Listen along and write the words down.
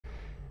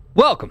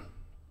Welcome,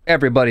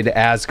 everybody, to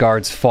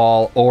Asgard's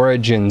Fall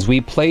Origins.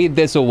 We played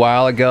this a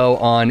while ago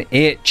on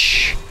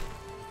itch.io.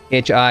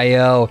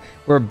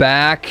 We're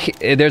back.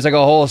 There's like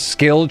a whole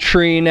skill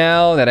tree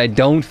now that I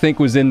don't think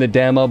was in the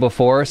demo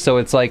before, so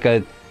it's like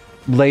a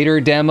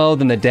later demo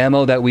than the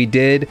demo that we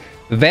did.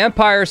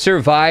 Vampire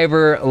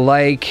Survivor,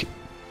 like,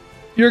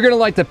 you're gonna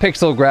like the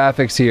pixel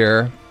graphics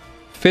here.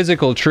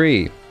 Physical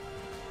tree.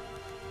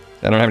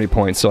 I don't have any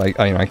points, so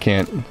I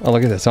can't. Oh,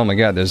 look at this. Oh my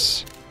god,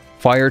 there's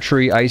fire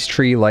tree, ice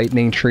tree,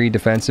 lightning tree,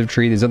 defensive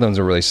tree. These other ones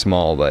are really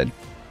small, but...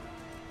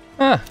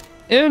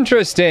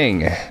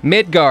 interesting.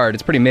 Midgard.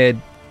 It's pretty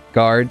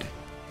mid-guard.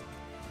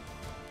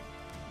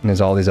 And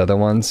there's all these other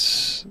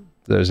ones.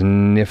 There's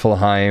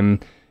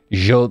Niflheim,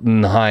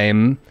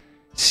 Jotunheim,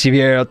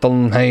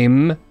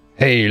 Sviertelheim,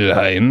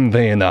 Heilheim,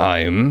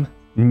 Venheim,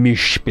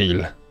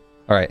 Mischpil.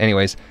 Alright,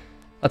 anyways.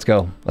 Let's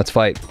go. Let's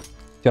fight.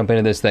 Jump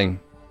into this thing.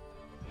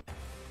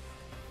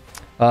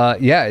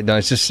 Yeah, no,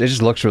 it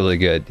just looks really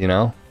good, you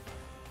know?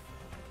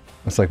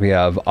 Looks like we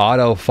have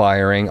auto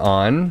firing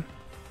on,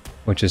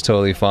 which is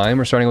totally fine.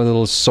 We're starting with a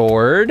little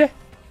sword.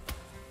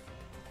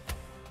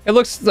 It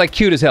looks like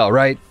cute as hell,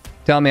 right?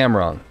 Tell me I'm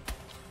wrong.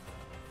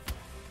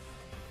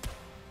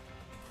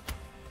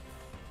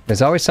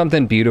 There's always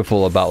something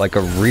beautiful about like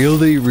a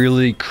really,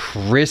 really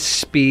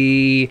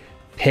crispy,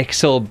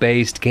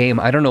 pixel-based game.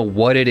 I don't know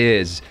what it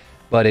is,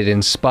 but it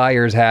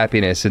inspires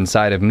happiness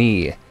inside of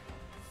me.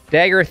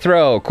 Dagger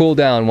throw,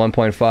 cooldown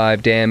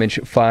 1.5, damage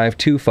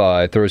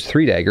 525, throws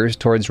 3 daggers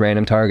towards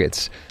random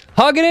targets.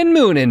 Hugin and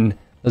Moonin,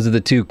 those are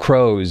the two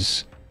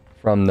crows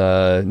from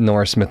the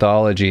Norse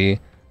mythology.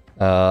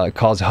 It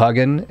calls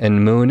Hugin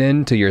and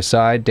Moonin to your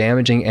side,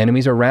 damaging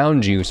enemies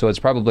around you. So it's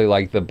probably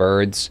like the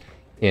birds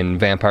in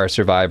Vampire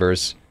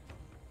Survivors.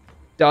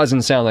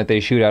 Doesn't sound like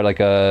they shoot out like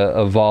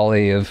a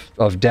volley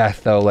of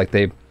death though, like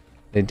they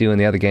do in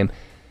the other game.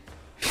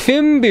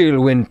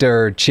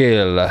 Fimbulwinter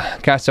chill.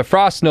 Cast a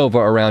frost nova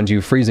around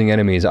you, freezing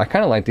enemies. I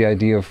kind of like the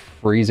idea of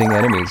freezing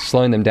enemies,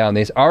 slowing them down.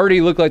 They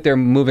already look like they're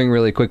moving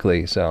really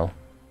quickly, so.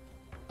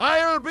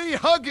 I'll be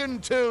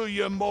hugging till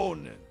you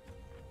moaning.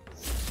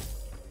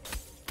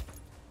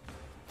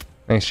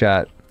 Nice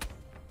shot.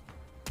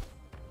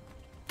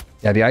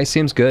 Yeah, the ice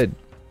seems good.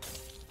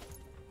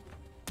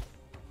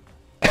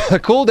 The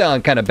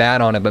cooldown kind of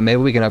bad on it, but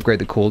maybe we can upgrade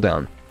the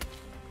cooldown.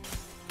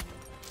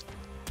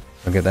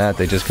 Look at that,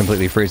 they just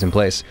completely freeze in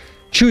place.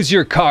 Choose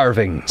your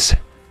carvings.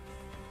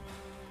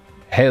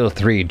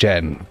 Health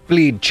regen,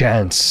 bleed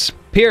chance,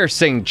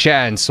 piercing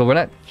chance. So we're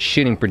not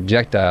shooting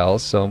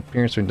projectiles, so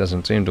piercing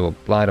doesn't seem to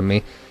apply to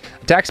me.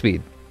 Attack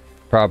speed,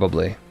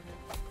 probably.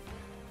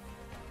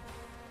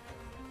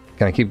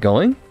 Can I keep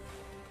going?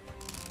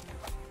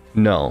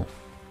 No.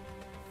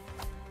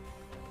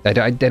 I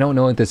don't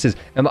know what this is.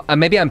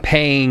 Maybe I'm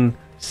paying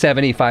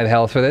 75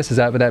 health for this, is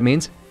that what that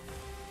means?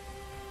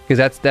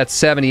 Because that's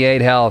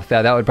 78 health.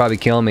 That would probably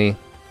kill me.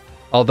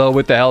 Although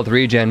with the health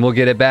regen, we'll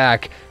get it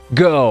back.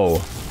 Go!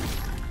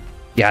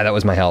 Yeah, that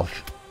was my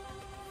health.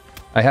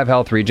 I have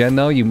health regen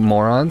though, you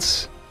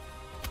morons.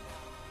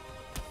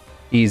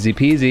 Easy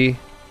peasy.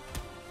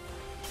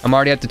 I'm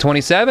already up to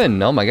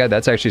 27. Oh my god,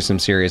 that's actually some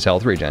serious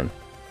health regen.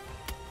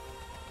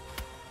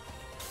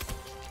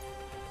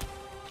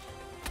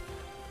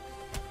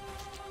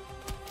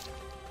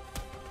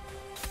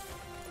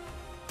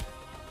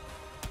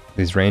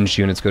 These ranged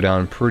units go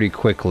down pretty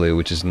quickly,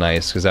 which is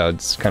nice, because that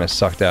would kind of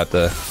sucked out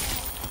the...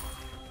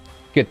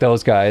 Get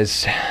those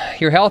guys.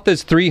 Your health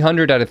is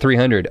 300 out of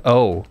 300.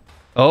 Oh.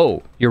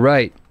 Oh, you're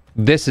right.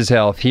 This is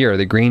health here,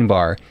 the green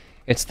bar.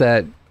 It's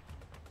that...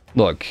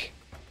 Look.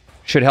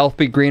 Should health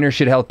be green or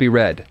should health be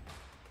red?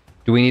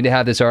 Do we need to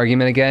have this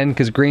argument again?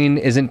 Because green,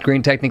 isn't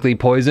green technically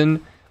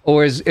poison?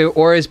 Or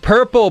is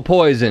purple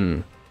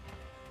poison?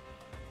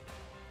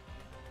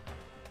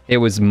 It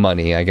was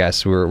money, I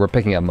guess. We're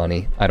picking up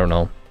money. I don't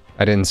know.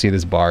 I didn't see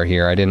this bar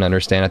here. I didn't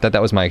understand. I thought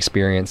that was my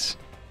experience,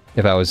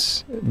 if I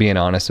was being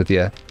honest with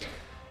you.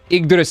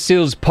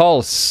 Yggdrasil's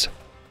Pulse.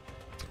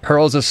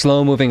 Hurls a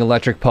slow-moving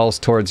electric pulse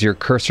towards your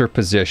cursor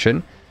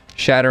position.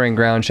 Shattering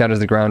ground shatters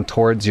the ground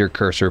towards your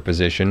cursor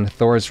position.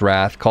 Thor's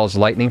Wrath calls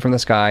lightning from the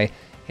sky,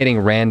 hitting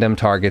random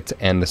targets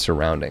and the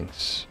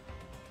surroundings.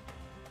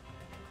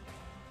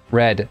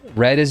 Red.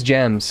 Red is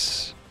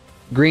gems.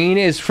 Green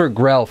is for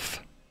Grelf.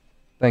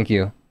 Thank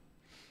you.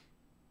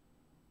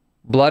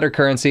 Blood or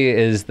currency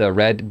is the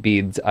red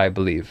beads, I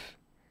believe.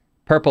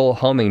 Purple,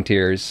 homing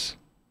tears.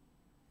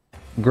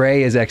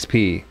 Gray is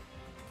XP.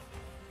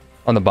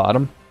 On the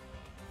bottom.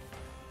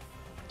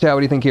 Chat, what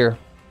do you think here?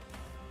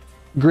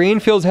 Green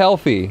feels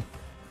healthy.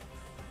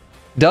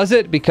 Does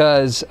it?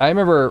 Because I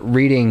remember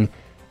reading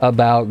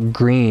about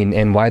green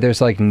and why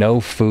there's like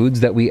no foods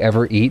that we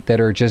ever eat that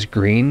are just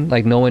green.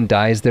 Like no one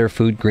dyes their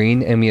food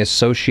green, and we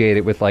associate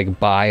it with like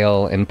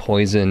bile and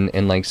poison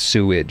and like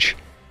sewage.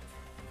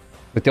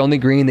 But the only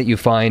green that you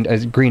find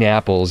is green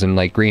apples and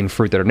like green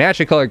fruit that are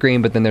naturally colored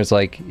green, but then there's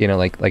like, you know,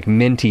 like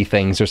minty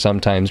things are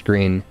sometimes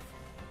green.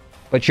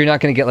 But you're not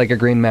going to get like a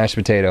green mashed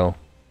potato.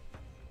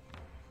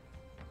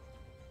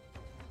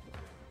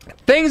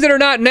 Things that are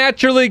not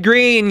naturally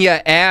green, you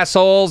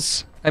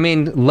assholes. I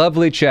mean,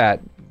 lovely chat.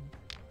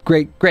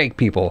 Great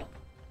people.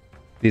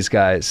 These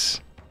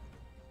guys.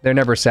 They're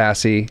never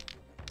sassy.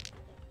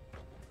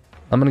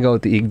 I'm gonna go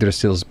with the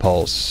Yggdrasil's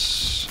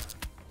Pulse.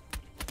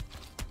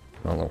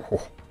 Oh,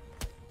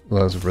 that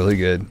looks really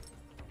good.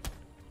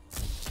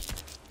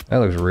 That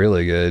looks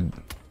really good.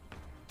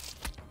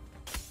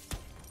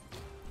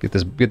 Get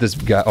this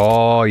guy.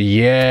 Oh,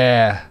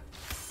 yeah.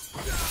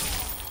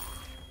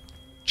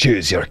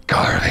 Choose your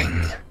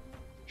carving.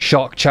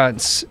 Shock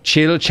chance,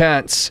 chill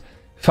chance,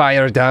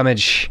 fire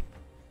damage.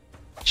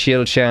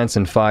 Chill chance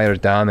and fire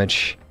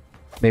damage.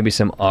 Maybe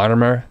some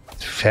armor.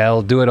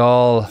 Hell, do it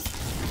all.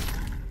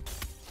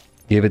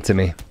 Give it to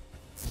me.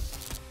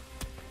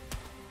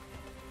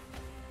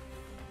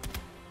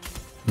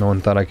 No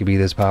one thought I could be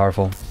this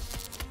powerful.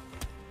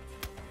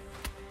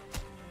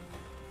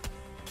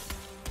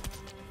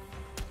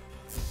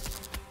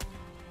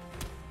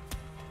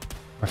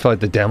 I feel like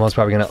the demo's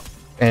probably gonna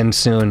end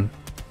soon.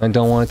 I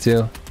don't want it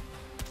to. I'm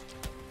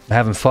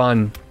having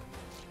fun.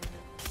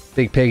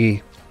 Big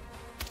piggy.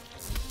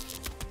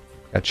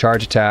 Got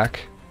charge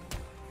attack.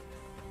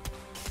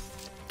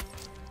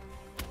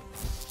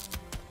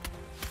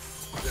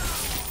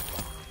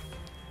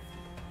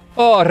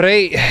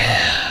 Alright.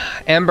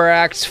 Ember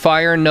Axe,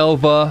 Fire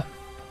Nova.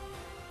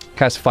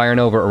 Cast Fire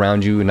Nova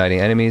around you,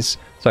 igniting enemies.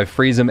 So I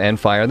freeze them and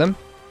fire them.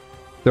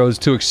 Throws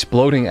 2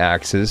 exploding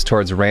axes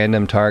towards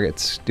random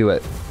targets. Do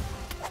it.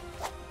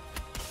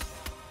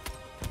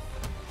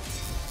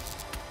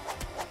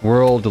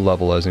 World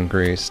level has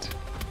increased.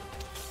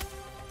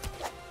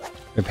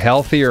 We have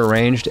healthier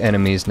ranged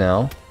enemies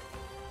now.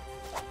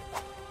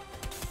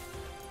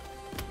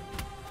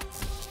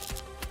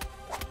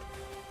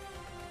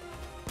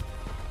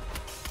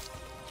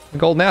 A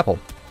golden apple.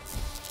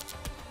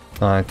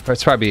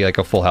 It's probably like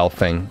a full health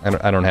thing.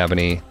 I don't have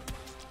any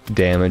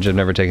damage. I've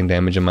never taken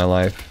damage in my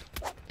life.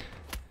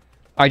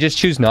 I just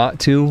choose not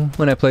to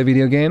when I play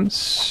video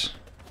games.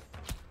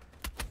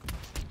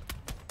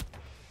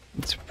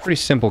 It's a pretty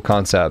simple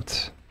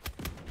concept.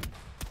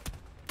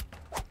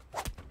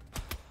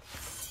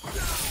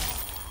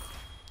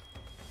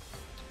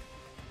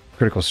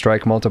 Critical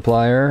strike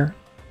multiplier.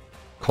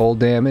 Cold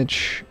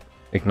damage.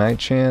 Ignite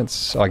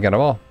chance. Oh, I got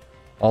them all.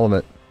 All of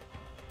it.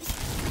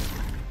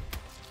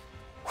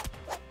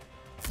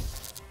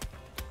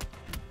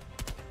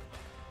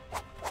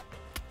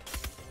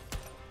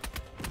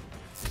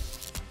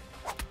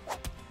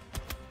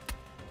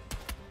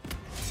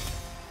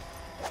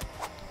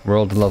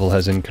 World level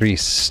has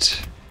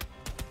increased.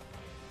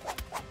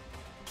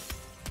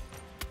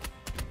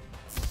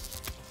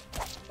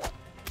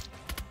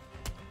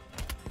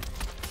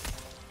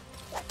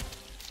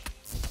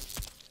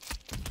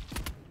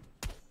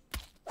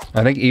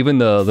 I think even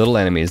the little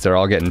enemies, they're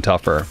all getting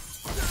tougher.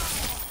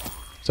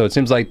 So it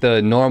seems like the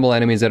normal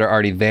enemies that are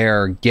already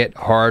there get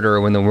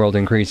harder when the world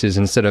increases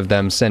instead of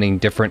them sending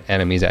different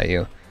enemies at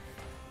you.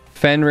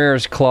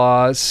 Fenrir's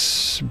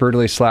Claws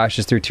brutally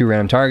slashes through 2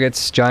 random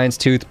targets. Giant's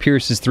Tooth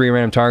pierces 3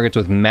 random targets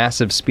with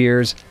massive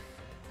spears.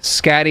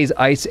 Scatty's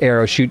Ice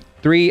Arrow shoot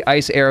 3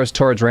 ice arrows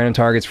towards random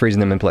targets, freezing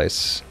them in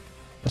place.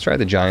 Let's try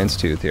the Giant's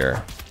Tooth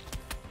here.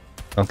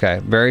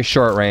 Okay, very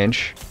short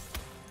range.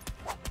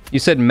 You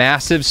said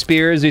massive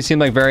spears. These seem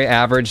like very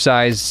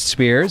average-sized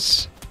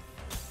spears.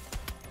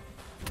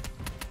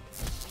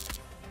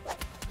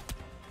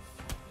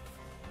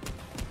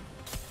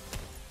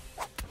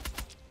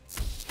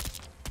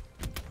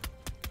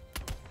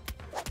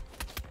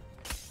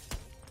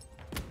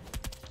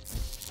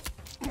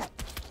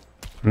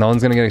 No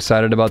one's gonna get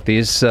excited about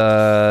these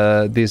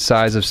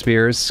size of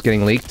spears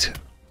getting leaked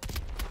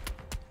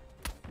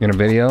in a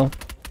video.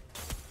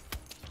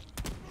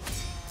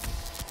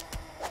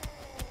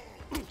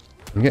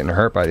 I'm getting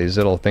hurt by these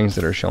little things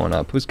that are showing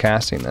up. Who's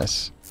casting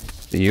this?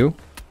 Is it you?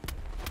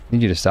 I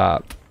need you to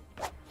stop.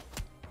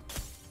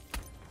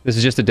 This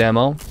is just a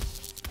demo.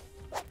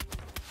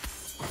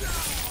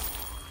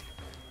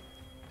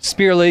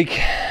 Spear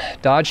leak,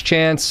 dodge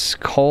chance,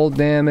 cold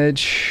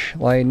damage,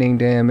 lightning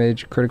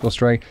damage, critical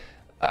strike.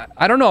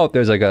 I don't know if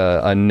there's like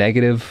a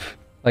negative,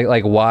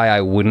 like why I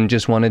wouldn't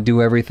just want to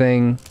do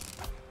everything.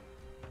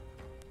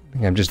 I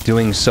think I'm just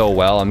doing so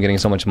well. I'm getting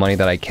so much money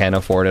that I can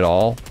afford it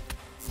all.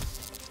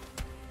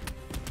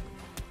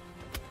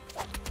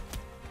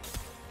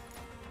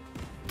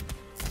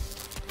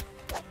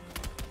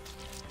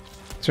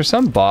 Is there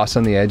some boss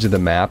on the edge of the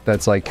map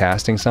that's like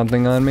casting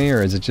something on me,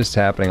 or is it just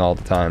happening all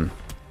the time?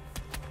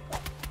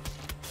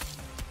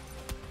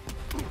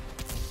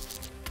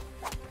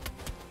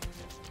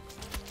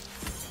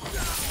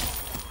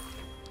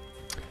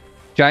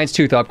 Giant's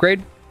Tooth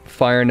upgrade,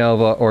 Fire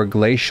Nova or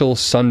Glacial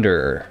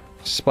Sunder.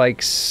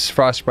 Spikes,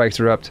 frost spikes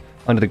erupt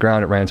under the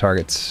ground at random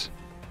targets.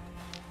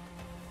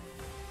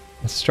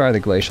 Let's try the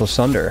Glacial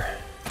Sunder.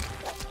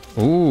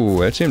 Ooh,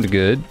 that seemed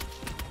good.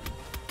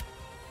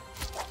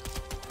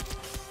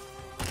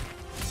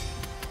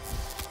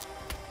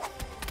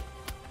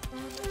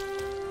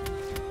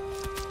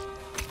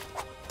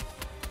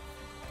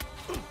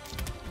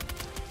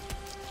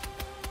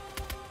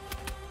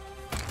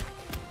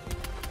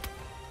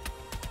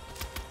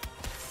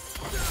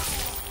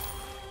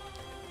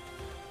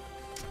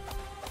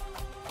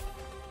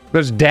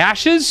 There's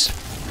dashes?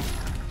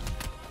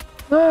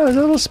 Oh, there's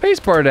a little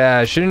spacebar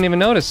dash. I didn't even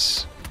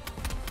notice.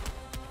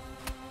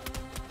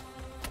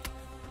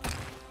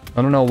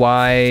 I don't know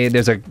why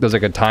there's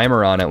like a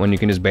timer on it when you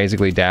can just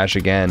basically dash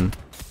again.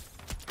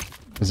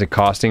 Is it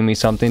costing me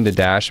something to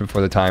dash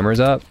before the timer's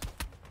up?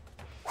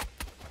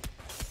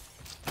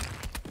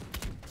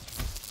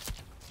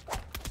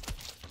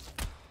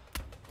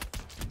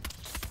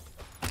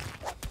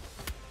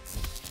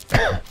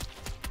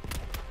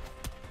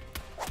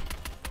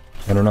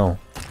 I don't know.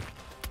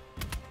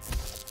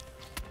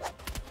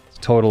 It's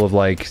a total of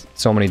like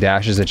so many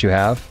dashes that you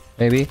have,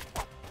 maybe?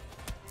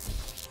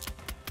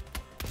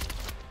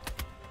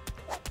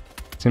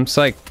 Seems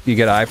like you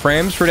get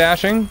iframes for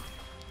dashing.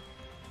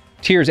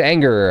 Tears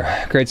Anger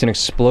creates an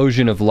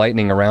explosion of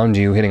lightning around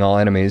you, hitting all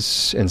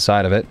enemies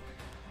inside of it.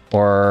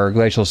 Or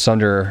Glacial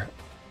Sunder.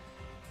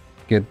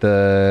 Get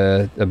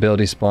the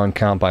ability spawn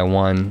count by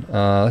 1.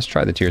 Let's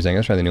try the Tears Anger.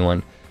 Let's try the new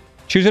one.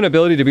 Choose an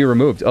ability to be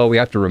removed. Oh, we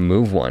have to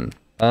remove one.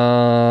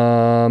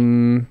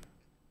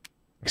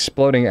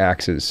 Exploding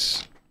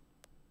Axes.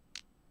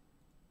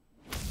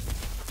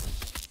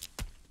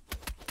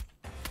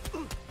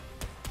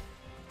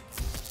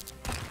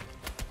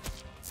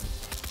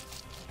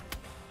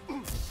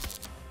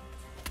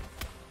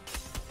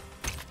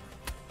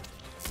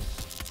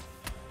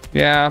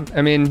 Yeah,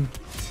 I mean,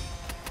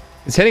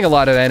 it's hitting a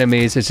lot of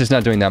enemies, it's just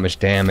not doing that much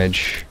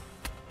damage.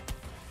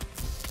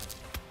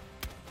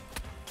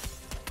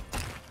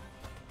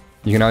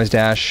 You can always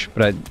dash,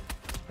 but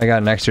I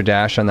got an extra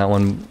dash on that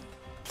one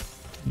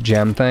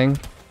gem thing.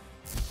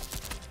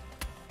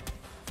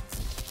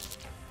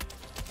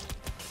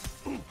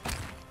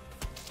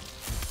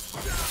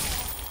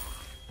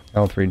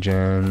 Health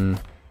regen,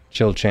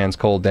 chill chance,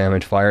 cold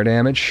damage, fire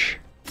damage.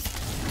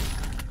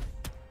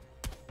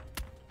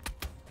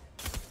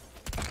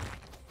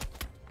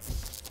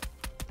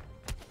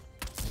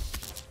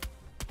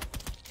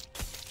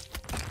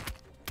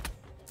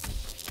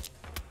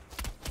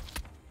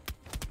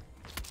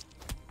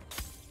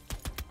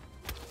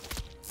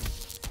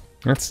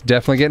 It's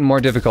definitely getting more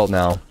difficult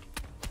now.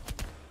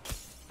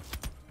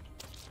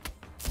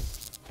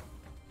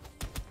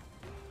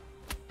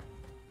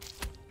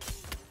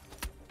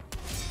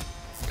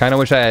 Kind of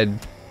wish I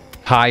had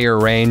higher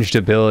ranged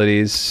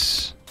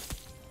abilities.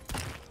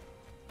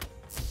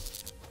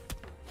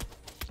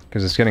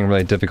 Because it's getting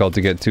really difficult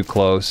to get too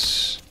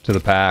close to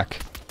the pack.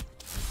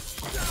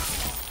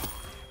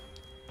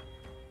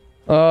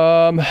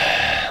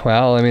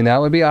 Well, I mean,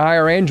 that would be a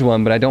higher range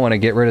one, but I don't want to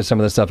get rid of some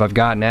of the stuff I've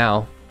got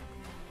now.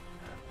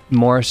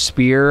 More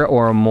Spear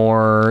or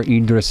more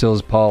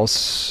Yggdrasil's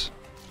Pulse?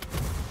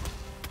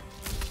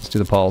 Let's do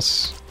the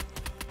Pulse.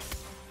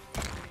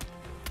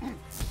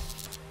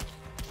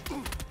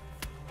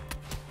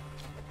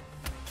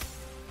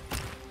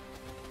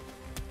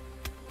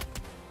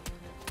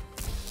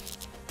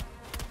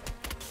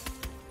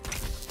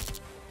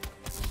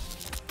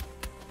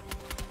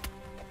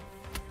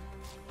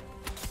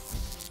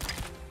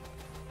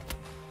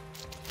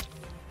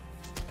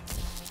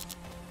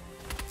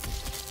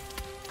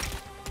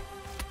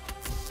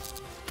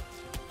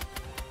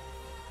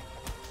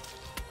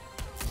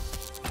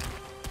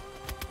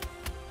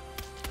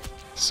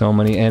 So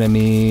many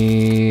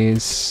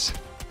enemies.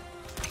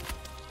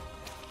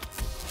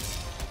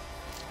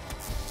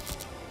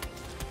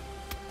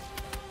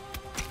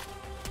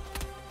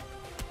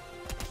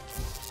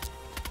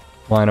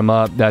 Line them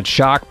up. That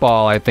shock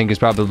ball, I think, is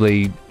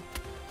probably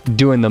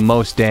doing the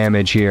most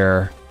damage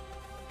here.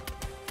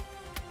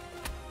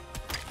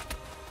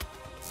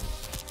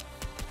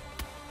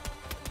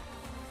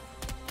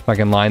 If I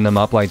can line them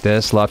up like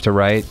this, left to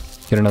right,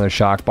 get another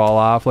shock ball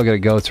off. Look at it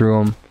go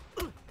through them.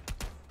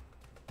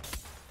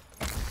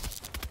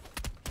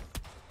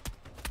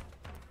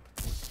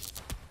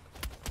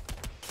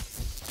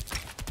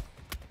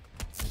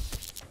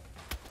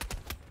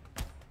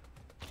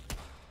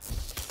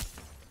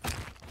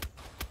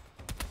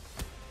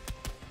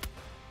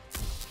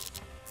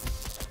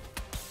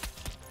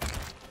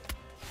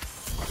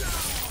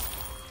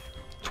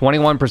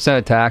 %,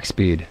 attack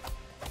speed.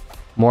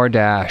 More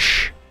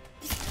dash.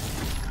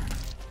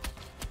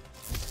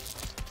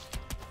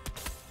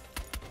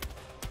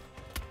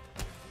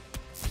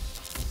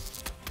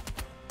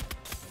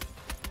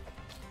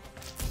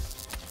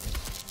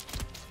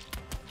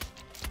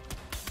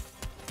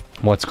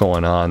 What's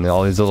going on?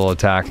 All these little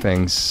attack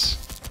things.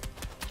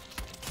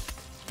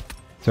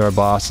 Is there a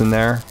boss in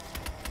there?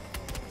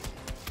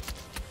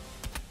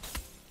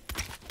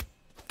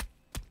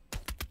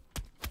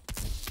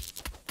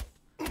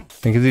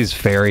 Think of these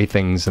fairy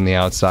things on the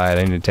outside.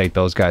 I need to take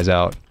those guys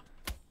out.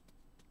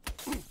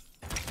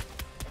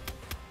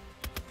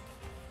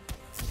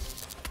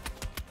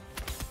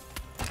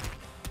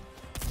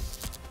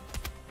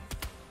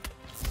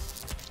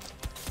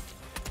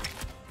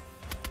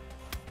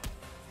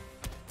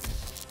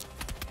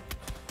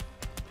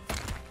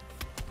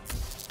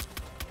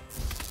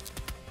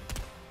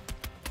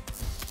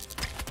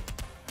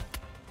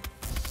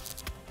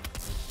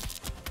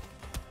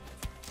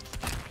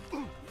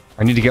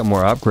 I need to get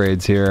more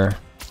upgrades here.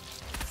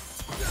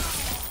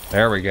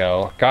 There we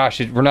go.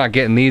 Gosh, we're not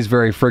getting these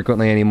very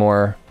frequently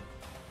anymore.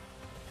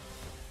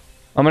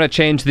 I'm gonna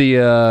change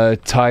the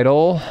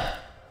title.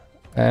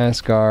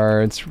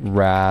 Asgard's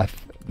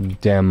Wrath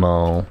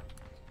Demo.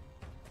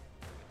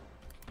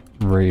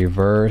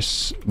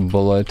 Reverse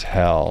Bullet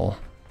Hell.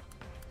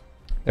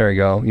 There we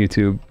go,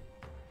 YouTube.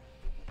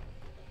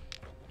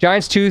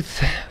 Giant's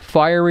Tooth,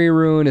 Fiery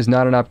Rune is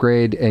not an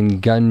upgrade,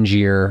 and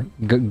Gungnir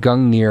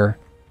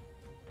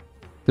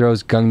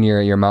throws Gungnir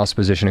at your mouse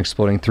position,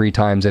 exploding 3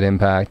 times at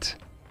impact.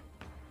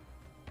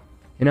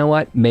 You know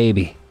what?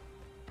 Maybe.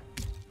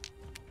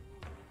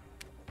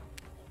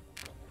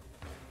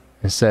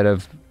 Instead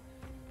of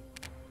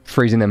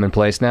freezing them in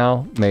place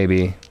now,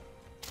 maybe.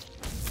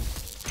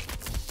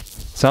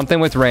 Something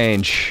with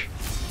range.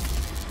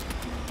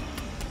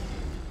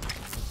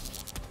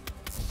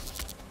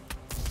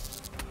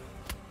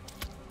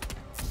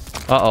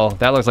 Uh-oh,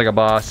 that looks like a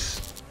boss.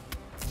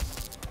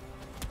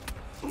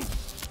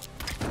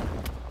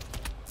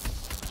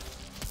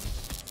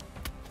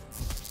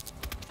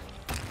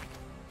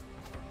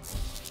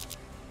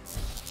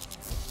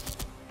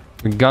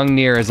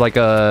 Gungnir is like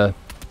a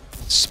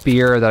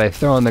spear that I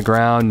throw on the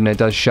ground and it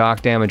does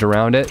shock damage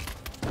around it.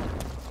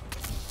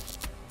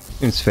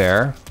 Seems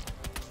fair.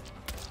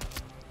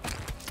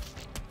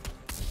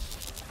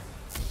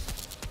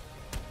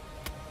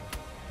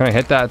 Can I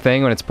hit that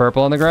thing when it's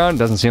purple on the ground?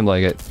 Doesn't seem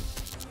like it.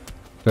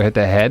 Do I hit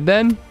the head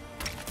then?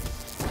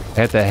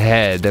 I hit the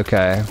head,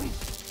 okay.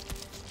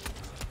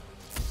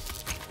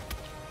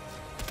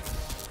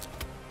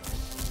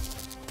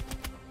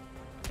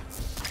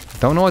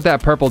 Don't know what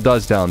that purple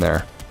does down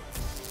there.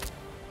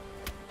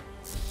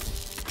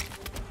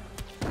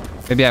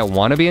 Maybe I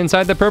want to be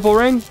inside the purple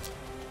ring?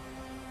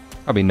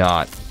 Probably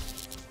not.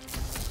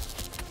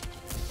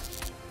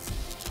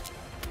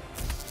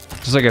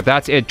 Just like if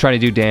that's it trying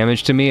to do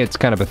damage to me, it's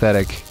kind of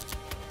pathetic.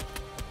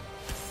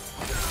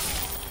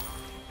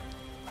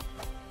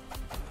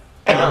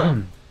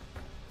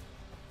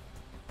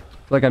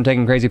 Like I'm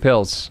taking crazy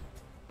pills.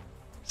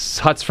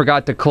 Huts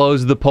forgot to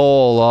close the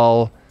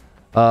poll.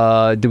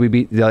 Did we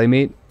beat Deli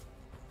Meat?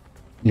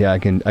 Yeah, I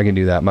can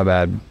do that. My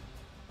bad.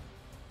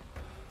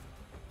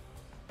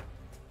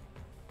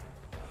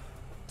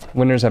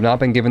 Winners have not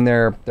been given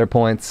their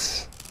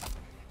points.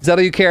 Is that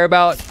all you care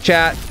about,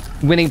 chat?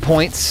 Winning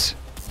points?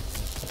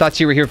 I thought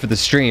you were here for the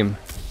stream.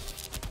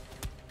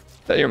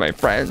 I thought you were my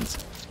friends.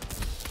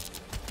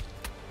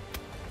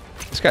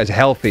 This guy's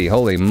healthy.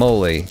 Holy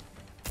moly.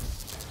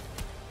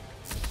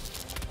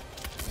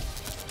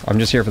 I'm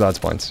just here for those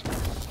points.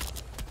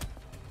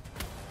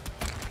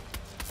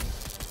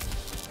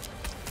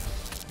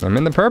 I'm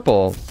in the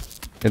purple.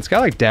 It's got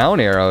like down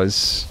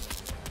arrows.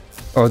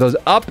 Or those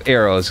up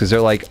arrows, because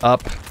they're like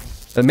up.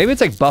 Maybe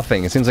it's like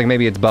buffing. It seems like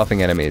maybe it's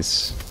buffing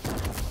enemies.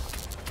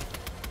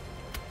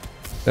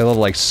 They're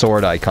little like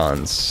sword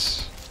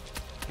icons.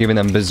 Giving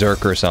them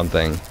berserk or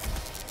something.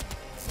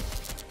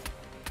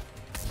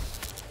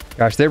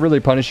 Gosh, they really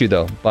punish you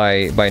though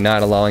by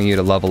not allowing you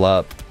to level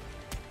up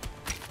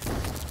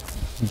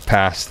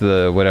past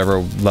the whatever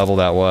level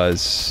that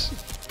was.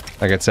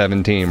 Like at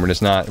 17, we're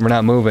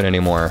not moving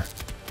anymore.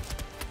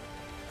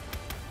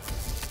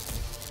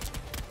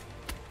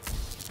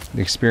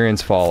 The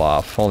experience fall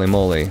off. Holy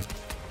moly.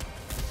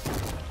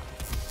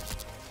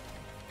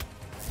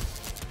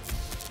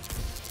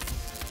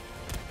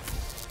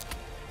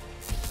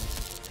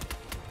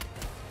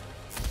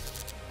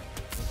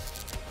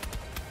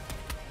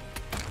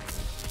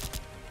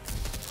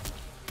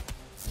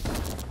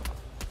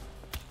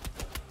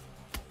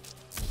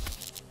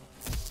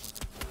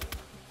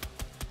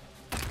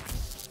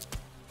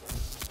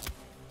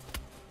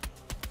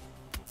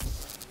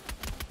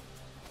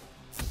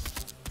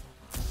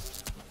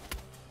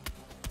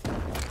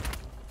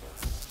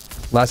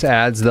 Less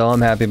ads though, I'm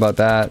happy about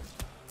that.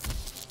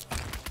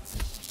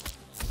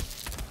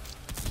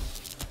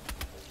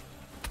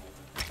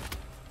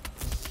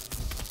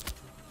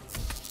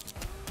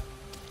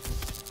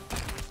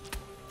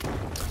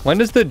 When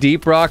does the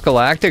Deep Rock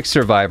Galactic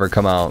Survivor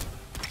come out?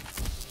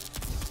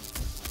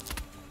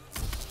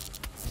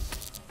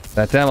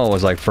 That demo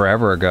was like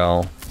forever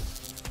ago.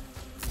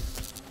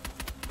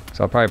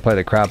 So I'll probably play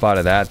the crap out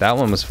of that. That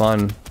one was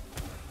fun.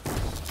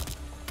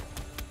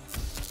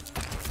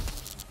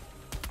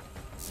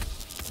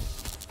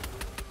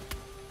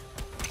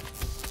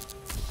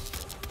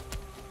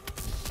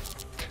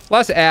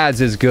 Less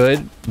ads is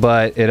good,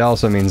 but it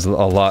also means a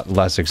lot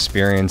less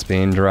experience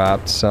being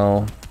dropped,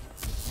 so...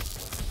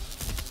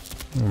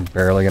 I'm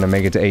barely gonna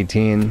make it to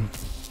 18.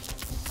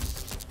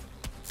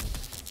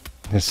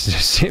 This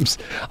just seems...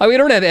 I mean, we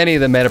don't have any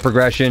of the meta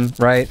progression,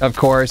 right? Of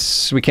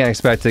course, we can't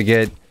expect to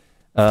get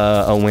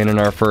a win in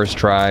our first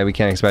try. We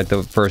can't expect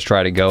the first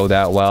try to go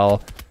that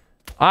well.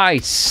 I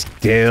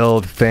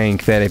still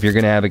think that if you're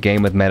gonna have a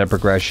game with meta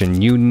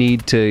progression, you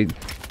need to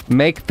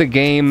make the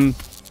game...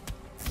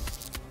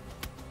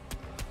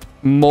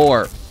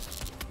 more.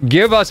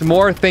 Give us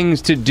more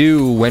things to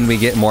do when we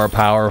get more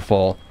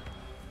powerful.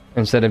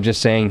 Instead of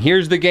just saying,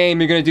 here's the game,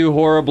 you're gonna do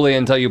horribly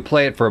until you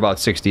play it for about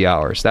 60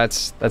 hours.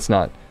 That's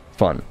not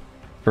fun.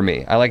 for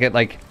me. I like it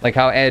like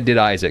how Ed did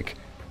Isaac.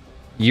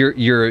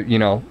 You're you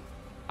know,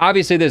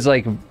 obviously there's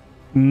like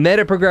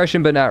meta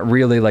progression, but not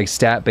really like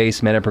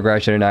stat-based meta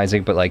progression in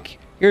Isaac, but like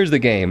here's the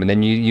game, and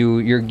then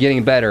you're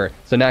getting better.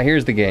 So now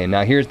here's the game.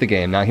 Now here's the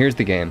game. Now here's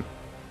the game.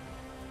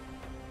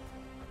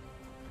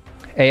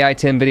 AI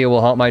Tim video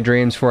will haunt my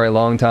dreams for a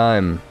long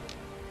time.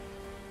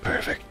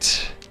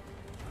 Perfect.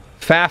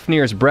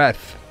 Fafnir's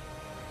Breath.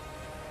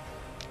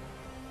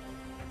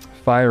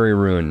 Fiery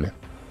Rune.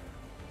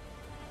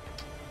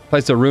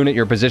 Place a rune at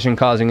your position,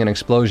 causing an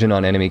explosion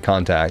on enemy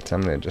contact.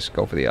 I'm gonna just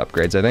go for the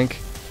upgrades, I think.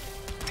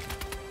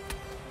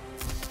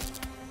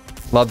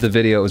 Loved the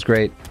video, it was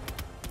great.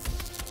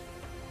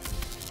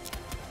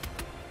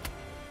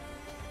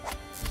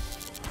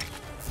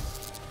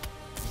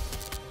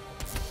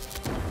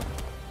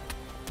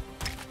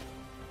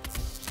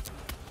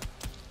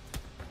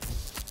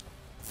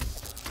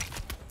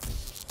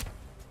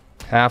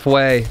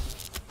 Halfway.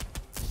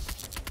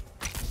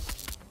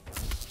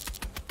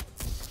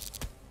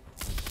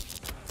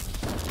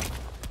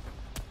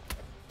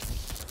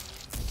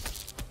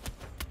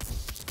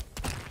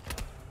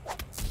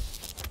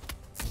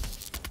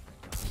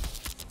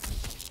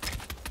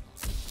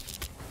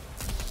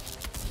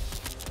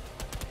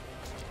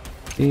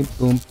 Beep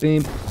boom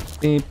beep,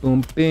 beep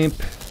boom beep,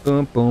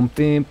 boom boom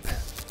beep.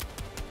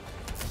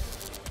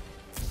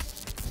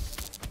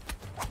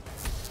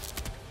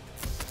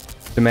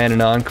 Demand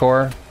an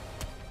encore.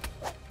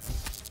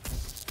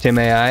 Tim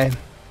AI.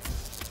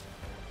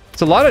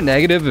 It's a lot of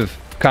negative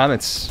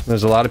comments.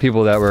 There's a lot of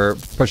people that were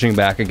pushing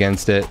back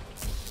against it.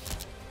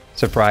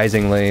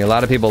 Surprisingly, a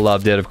lot of people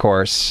loved it, of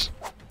course,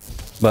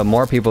 but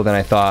more people than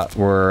I thought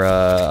were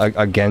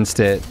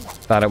against it.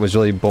 Thought it was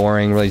really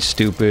boring, really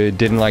stupid,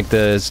 didn't like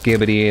the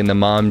skibbity and the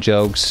mom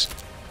jokes,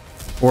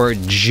 were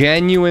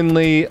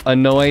genuinely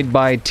annoyed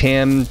by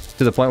Tim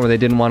to the point where they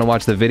didn't want to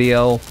watch the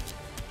video,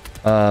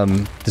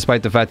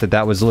 despite the fact that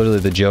that was literally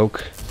the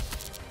joke,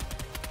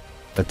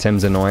 that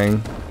Tim's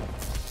annoying.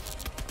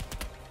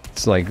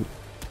 It's like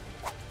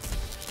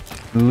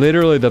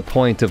literally the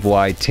point of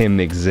why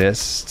Tim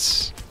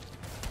exists.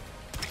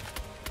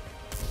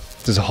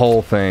 This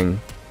whole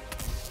thing.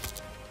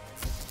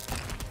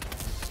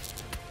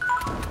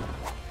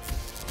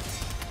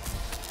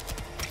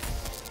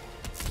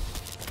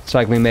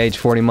 Cycling Mage,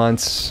 40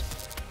 months.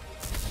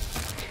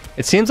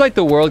 It seems like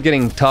the world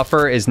getting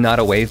tougher is not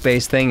a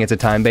wave-based thing, it's a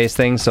time-based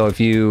thing, so if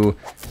you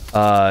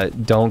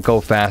don't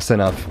go fast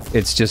enough,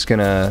 it's just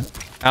gonna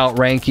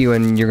outrank you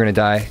and you're gonna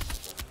die.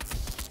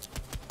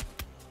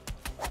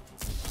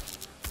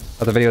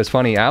 But the video was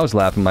funny. I was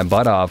laughing my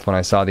butt off when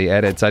I saw the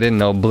edits. I didn't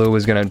know Blue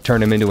was gonna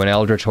turn him into an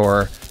Eldritch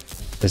Horror,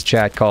 as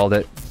chat called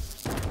it.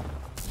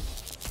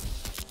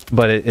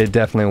 But it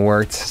definitely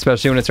worked,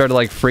 especially when it started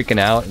like freaking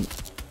out.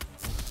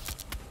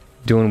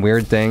 Doing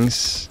weird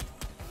things.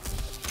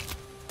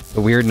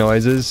 The weird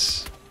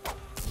noises.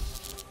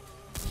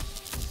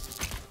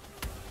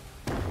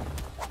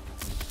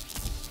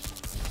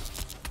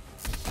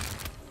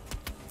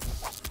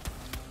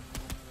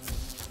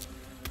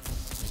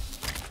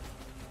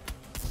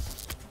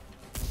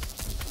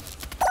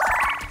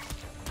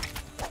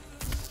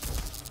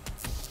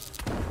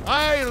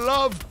 I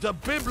loved the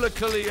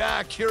biblically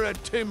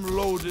accurate Tim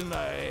loading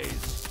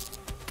eyes.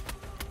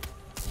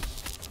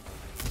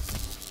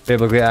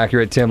 Biblically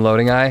accurate Tim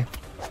loading eye.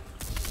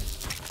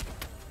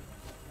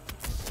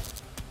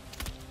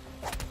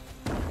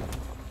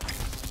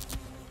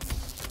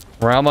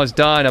 We're almost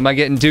done. Am I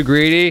getting too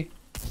greedy?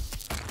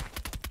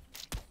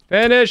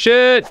 Finish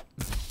it!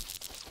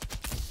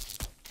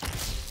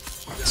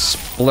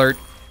 Splurt.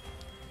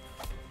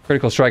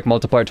 Critical strike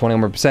multiplier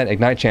 21%.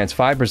 Ignite chance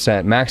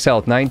 5%. Max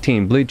health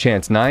 19. Bleed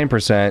chance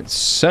 9%.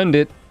 Send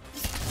it.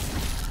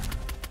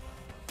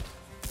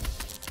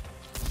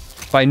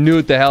 If I knew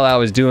what the hell I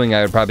was doing,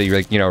 I would probably,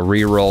 like, you know,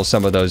 re-roll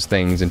some of those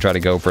things and try to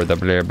go for the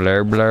blur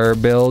blur blur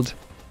build.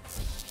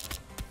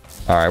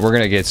 Alright, we're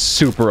gonna get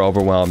super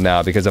overwhelmed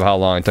now because of how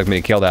long it took me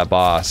to kill that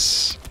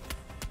boss.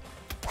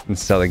 And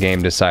so the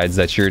game decides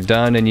that you're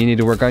done and you need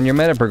to work on your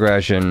meta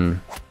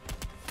progression.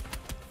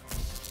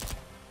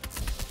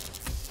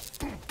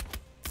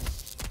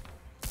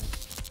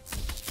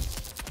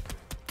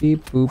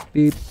 Beep boop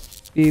beep,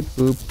 beep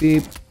boop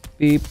beep,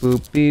 beep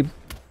boop beep.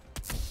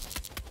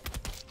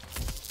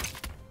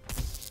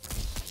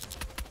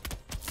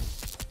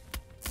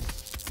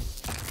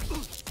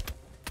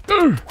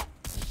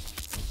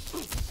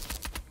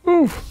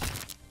 Oof.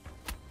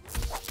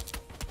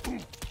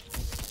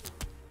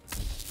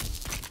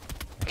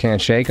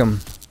 Can't shake him.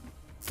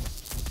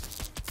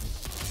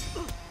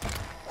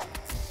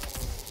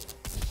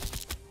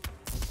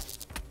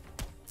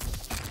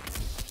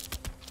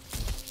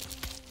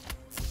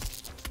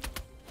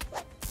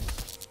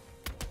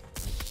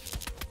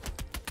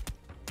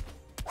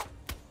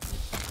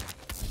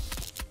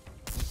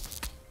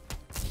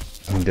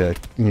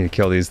 You need to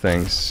kill these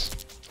things.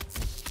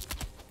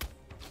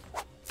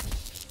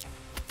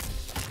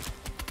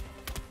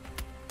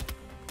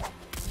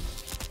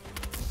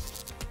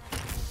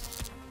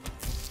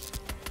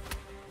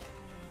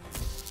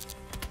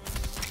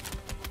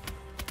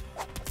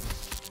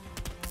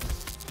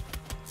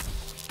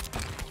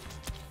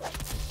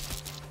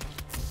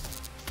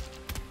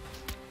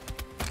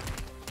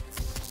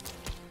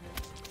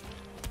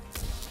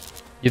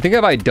 You think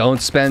if I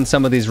don't spend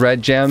some of these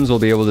red gems, we'll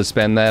be able to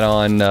spend that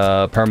on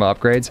perma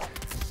upgrades?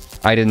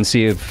 I didn't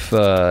see if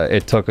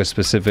it took a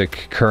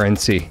specific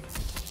currency.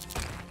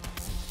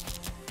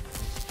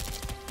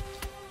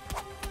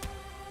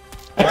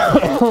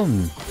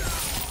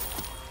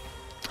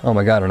 Oh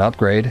my god, an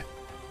upgrade.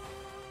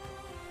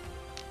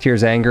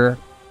 Tears Anger.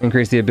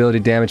 Increase the ability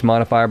damage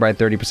modifier by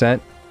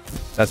 30%.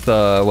 That's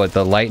the, what,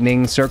 the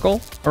lightning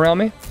circle around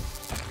me?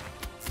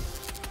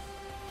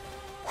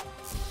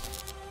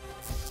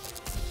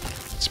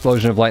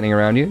 Explosion of lightning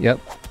around you, yep.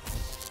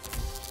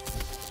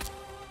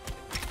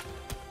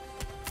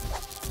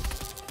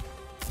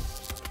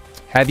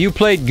 Have you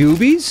played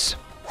Goobies?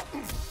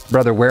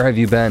 Brother, where have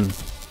you been?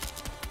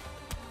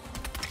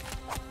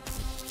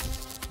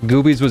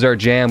 Goobies was our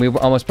jam. We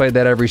almost played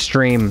that every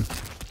stream.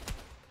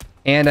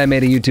 And I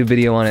made a YouTube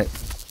video on it.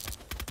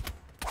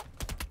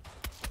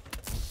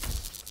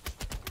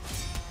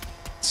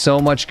 So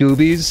much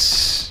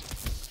Goobies.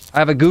 I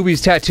have a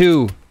Goobies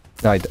tattoo.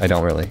 No, I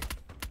don't really.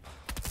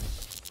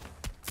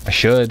 I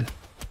should.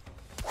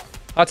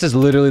 That's is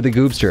literally the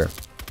Goobster.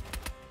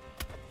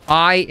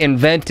 I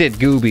invented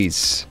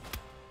Goobies.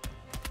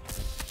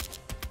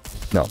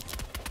 No.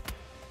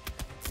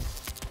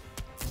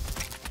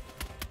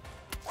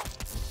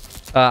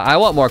 I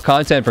want more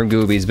content from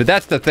Goobies, but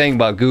that's the thing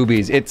about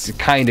Goobies. It's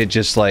kind of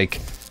just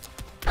like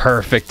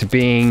perfect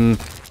being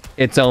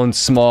its own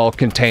small,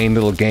 contained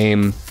little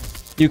game.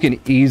 You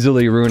can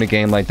easily ruin a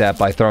game like that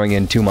by throwing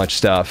in too much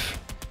stuff.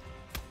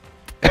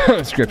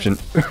 Description.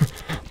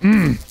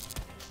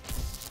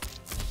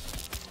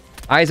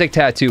 Isaac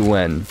tattoo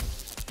when?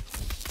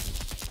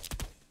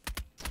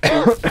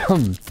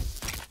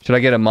 Should I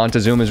get a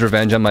Montezuma's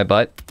Revenge on my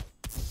butt?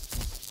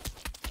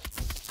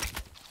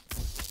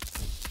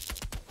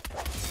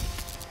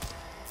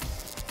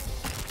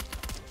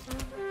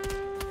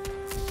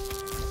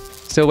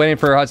 Still waiting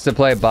for Huts to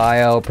play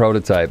Bio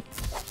Prototype.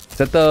 Is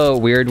that the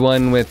weird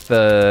one with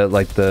the,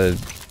 like, the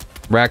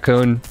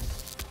raccoon?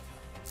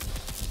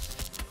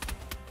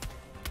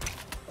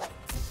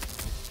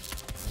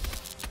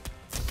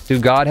 Do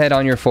Godhead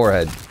on your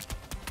forehead.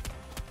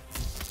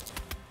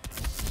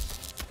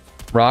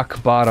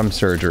 Rock bottom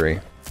surgery.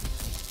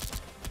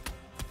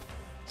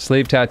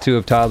 Sleeve tattoo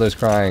of toddlers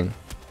crying.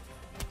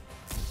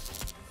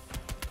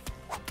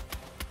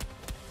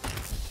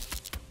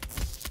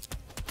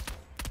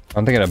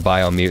 I'm thinking of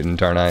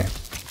Biomutant, aren't I?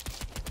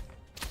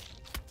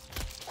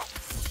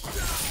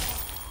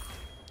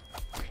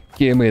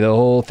 Give me the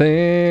whole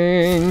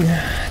thing.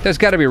 There's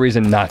got to be a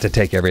reason not to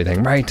take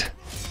everything, right?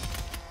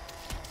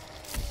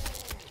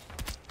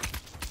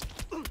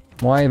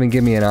 Why even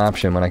give me an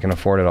option when I can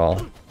afford it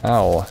all?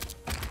 Ow.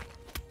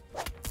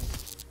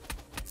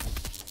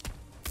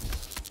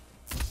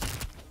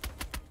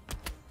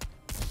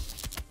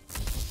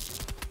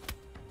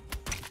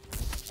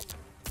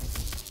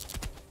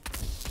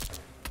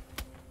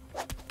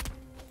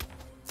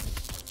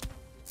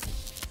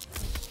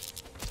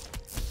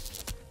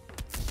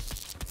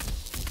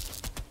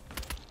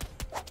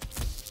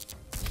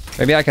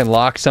 Maybe I can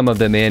lock some of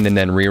them in and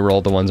then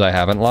re-roll the ones I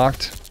haven't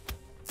locked.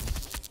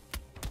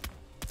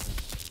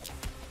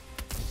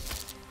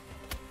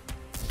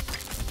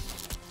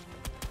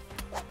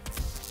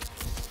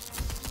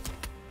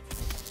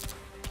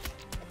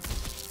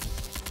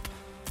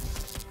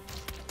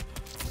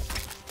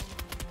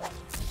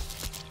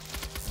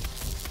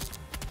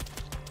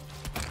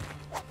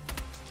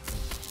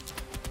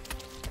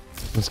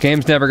 This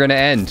game's never gonna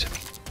end.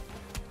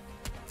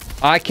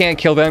 I can't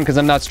kill them because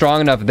I'm not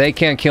strong enough. They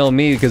can't kill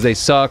me because they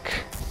suck.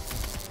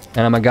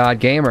 And I'm a god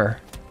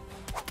gamer.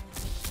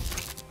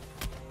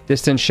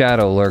 Distant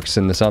shadow lurks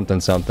in the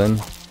something something.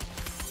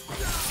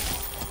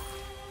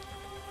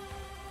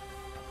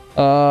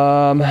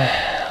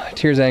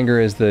 Tears Anger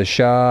is the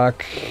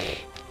shock.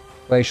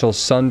 Glacial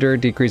Sunder,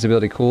 decrease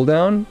ability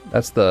cooldown.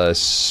 That's the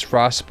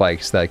frost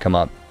spikes that come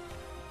up.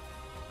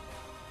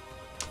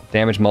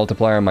 Damage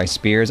multiplier on my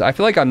spears. I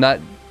feel like I'm not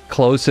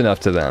close enough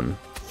to them.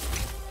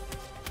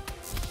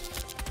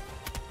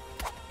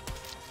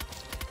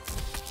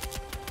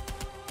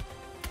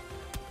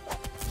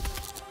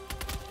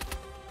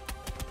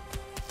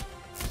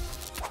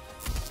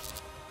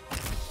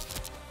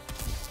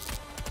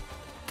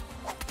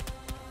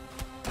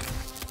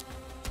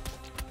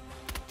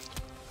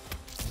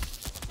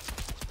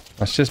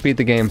 Let's just beat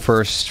the game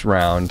first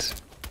round,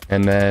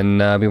 and then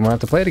we won't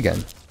have to play it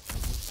again.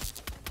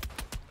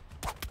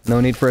 No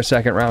need for a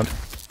second round.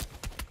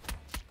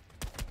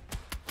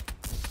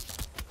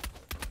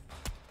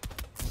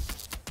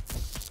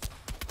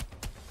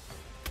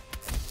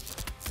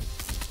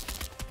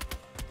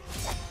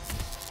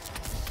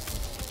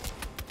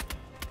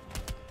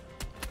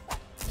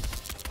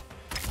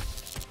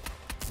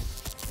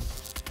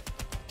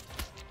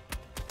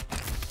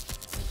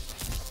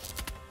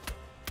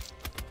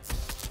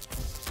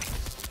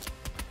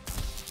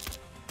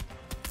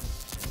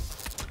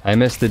 I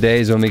miss the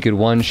days when we could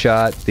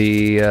one-shot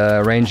the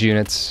range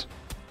units.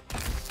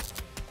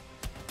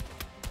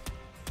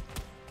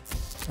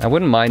 I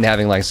wouldn't mind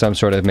having like some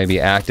sort of maybe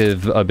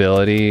active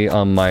ability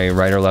on my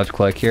right or left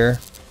click here.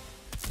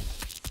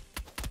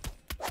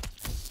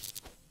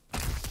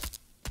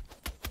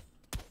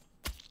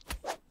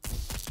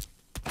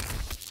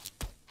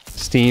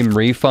 Steam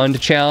refund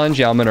challenge.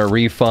 Yeah, I'm gonna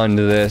refund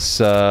this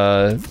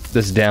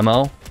this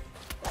demo.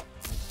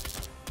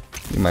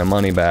 Need my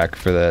money back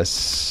for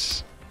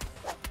this.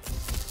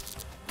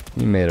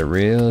 You made a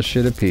real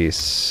shitty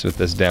piece with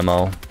this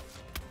demo.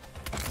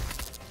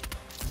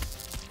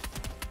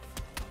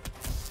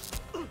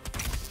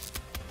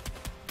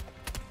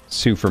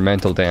 Sue for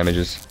mental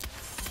damages.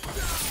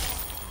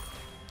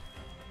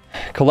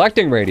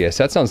 Collecting radius,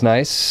 that sounds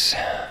nice.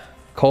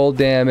 Cold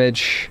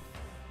damage,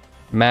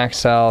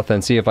 max health,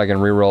 and see if I can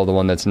reroll the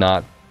one that's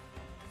not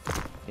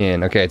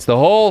in. Okay, it's the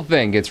whole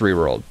thing gets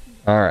rerolled.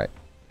 Alright.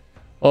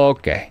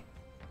 Okay.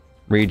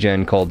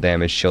 Regen, cold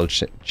damage, shield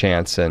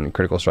chance, and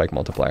critical strike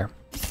multiplier.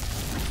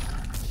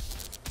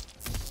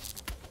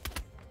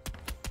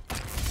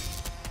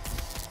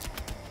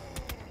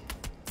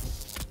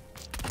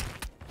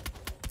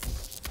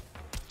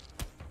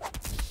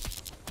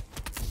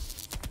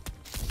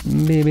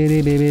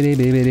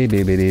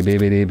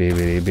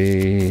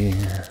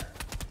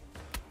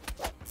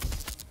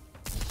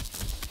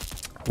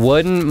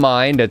 Wouldn't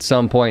mind at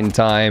some point in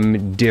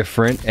time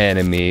different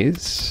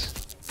enemies.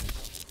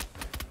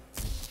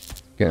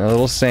 Getting a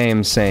little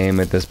same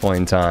at this point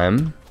in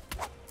time.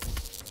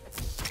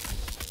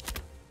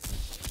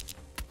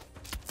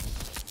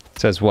 It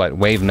says what?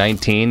 Wave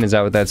 19? Is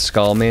that what that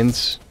skull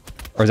means?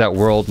 Or is that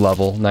world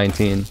level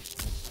 19?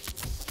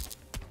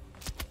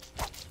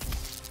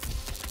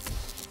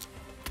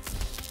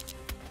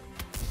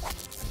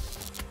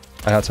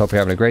 I hope you're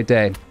having a great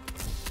day.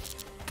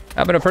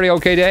 Having a pretty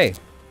okay day.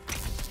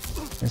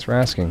 Thanks for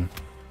asking.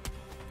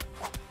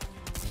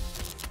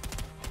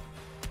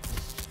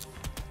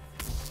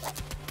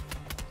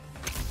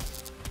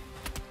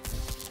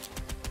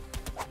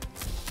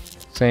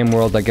 Same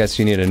world, I guess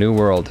you need a new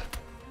world.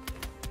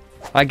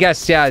 I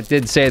guess, yeah, it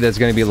did say there's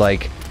gonna be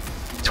like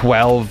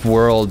 12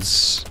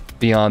 worlds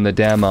beyond the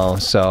demo,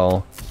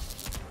 so...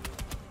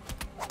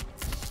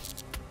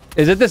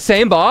 Is it the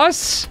same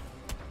boss?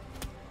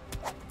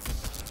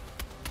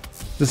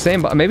 The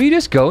same, maybe you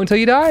just go until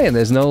you die and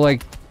there's no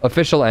like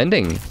official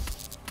ending.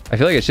 I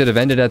feel like it should have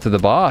ended after the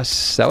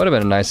boss. That would have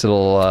been a nice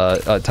little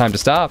time to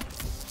stop.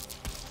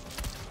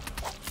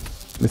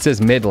 It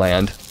says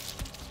Midland.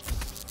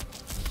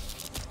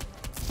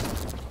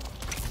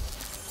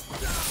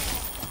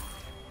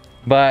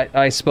 But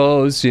I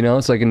suppose, you know,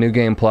 it's like a new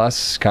game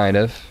plus, kind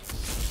of.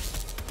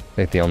 I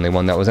think the only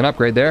one that was an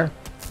upgrade there.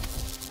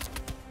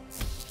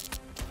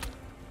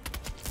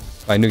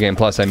 By new game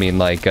plus, I mean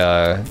like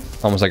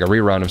almost like a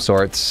rerun of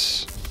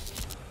sorts.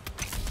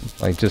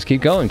 Like, just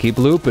keep going, keep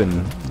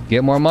looping,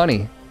 get more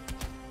money.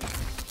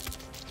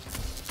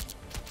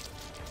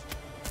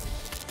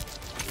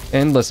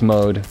 Endless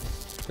mode,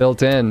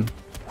 built in.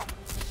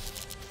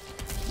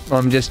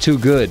 I'm just too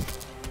good.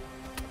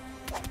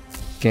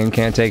 Game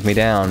can't take me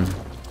down.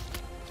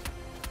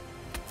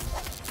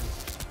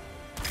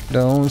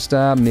 Don't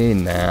stop me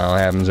now,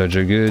 having such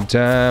a good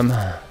time.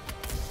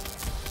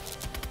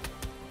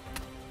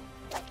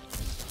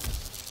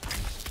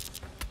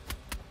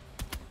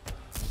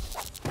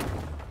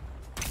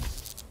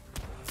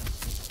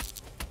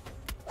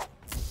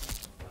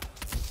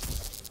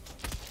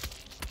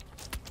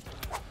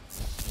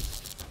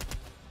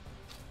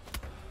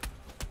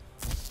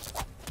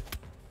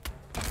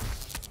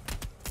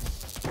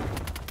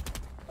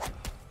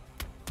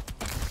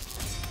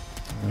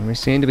 We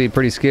seem to be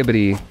pretty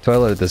skibbity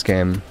toilet at this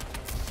game.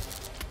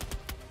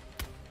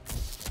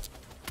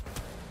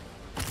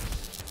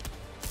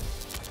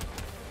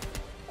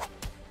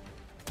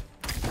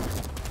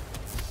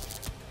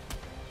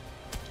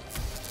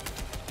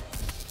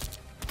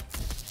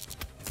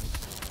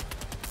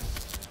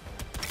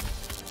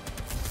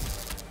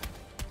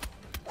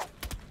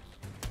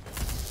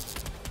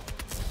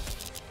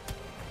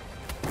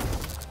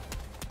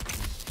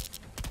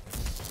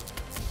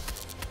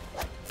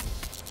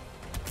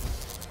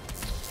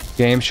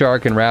 Game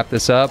Shark can wrap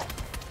this up.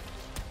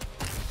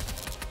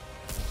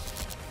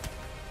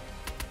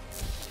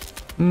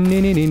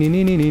 Getting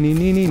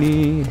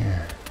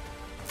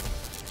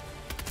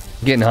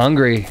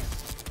hungry.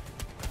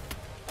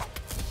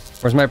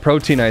 Where's my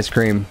protein ice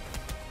cream?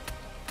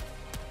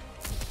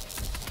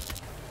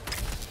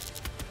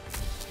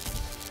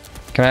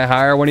 Can I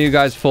hire one of you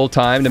guys full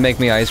time to make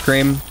me ice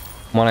cream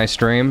when I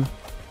stream?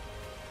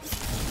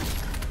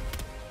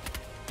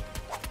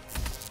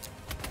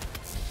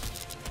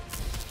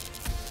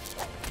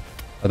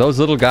 Are those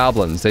little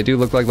goblins? They do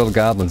look like little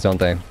goblins, don't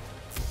they?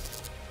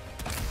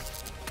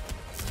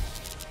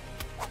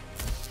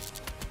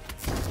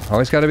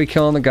 Always gotta be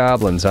killing the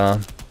goblins, huh?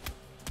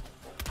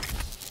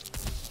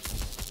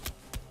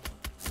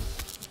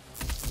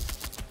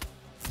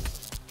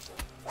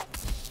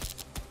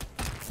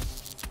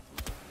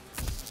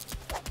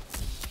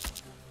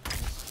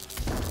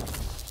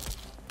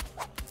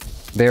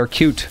 They are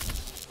cute.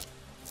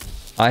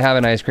 I have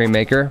an ice cream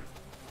maker.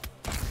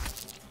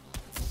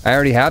 I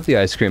already have the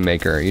ice cream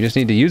maker. You just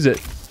need to use it.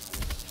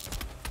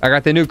 I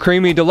got the new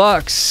Creamy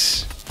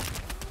Deluxe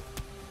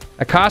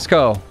at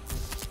Costco.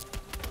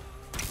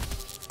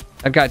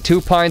 I've got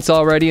 2 pints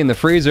already in the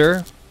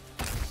freezer.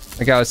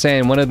 Like I was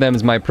saying, one of them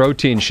is my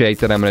protein shake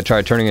that I'm going to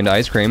try turning into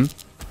ice cream.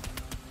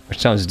 Which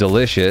sounds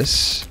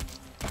delicious.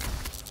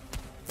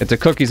 It's a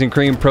cookies and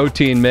cream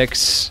protein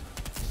mix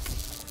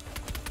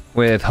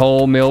with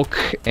whole milk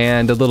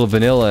and a little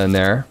vanilla in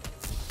there.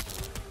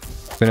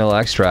 Vanilla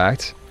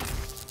extract.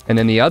 And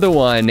then the other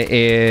one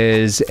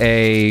is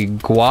a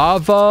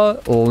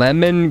guava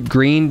lemon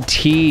green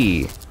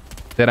tea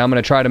that I'm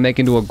going to try to make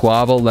into a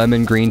guava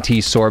lemon green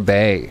tea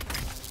sorbet.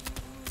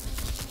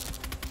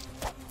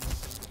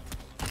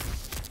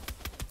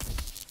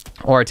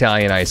 Or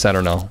Italian ice, I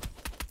don't know.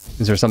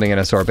 Is there something in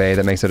a sorbet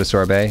that makes it a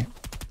sorbet?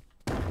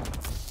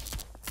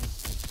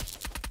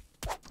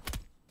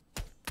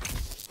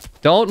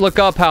 Don't look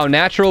up how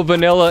natural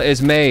vanilla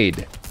is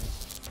made.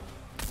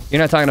 You're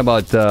not talking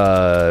about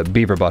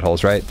beaver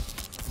buttholes, right?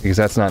 Because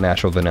that's not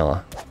natural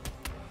vanilla.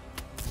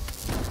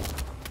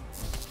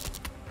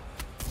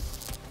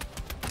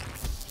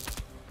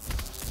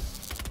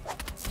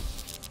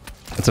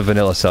 It's a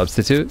vanilla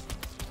substitute.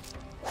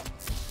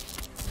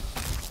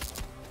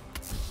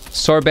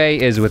 Sorbet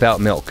is without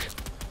milk.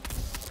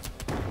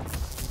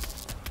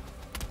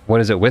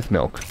 What is it with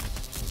milk?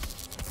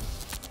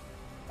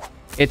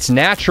 It's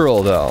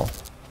natural, though.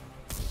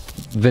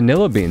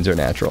 Vanilla beans are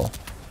natural.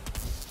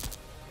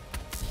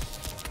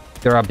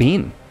 They're a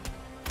bean.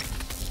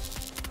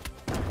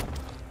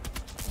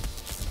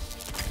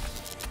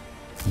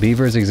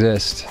 Beavers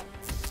exist.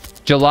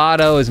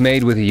 Gelato is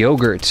made with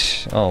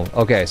yogurt. Oh,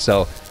 okay,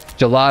 so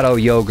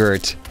gelato,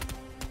 yogurt,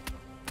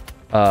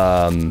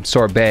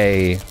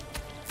 sorbet,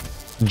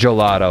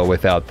 gelato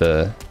without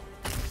the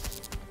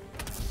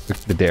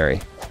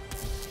dairy.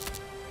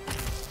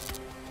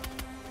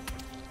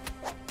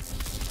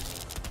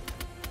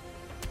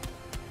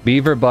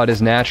 Beaver butt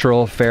is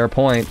natural, fair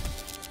point.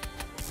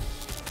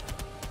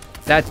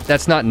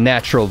 That's not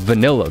natural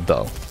vanilla,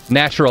 though.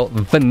 Natural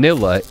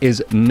vanilla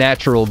is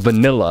natural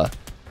vanilla.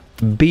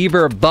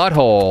 Beaver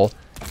butthole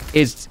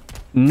is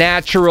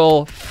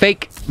natural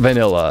fake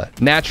vanilla.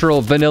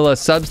 Natural vanilla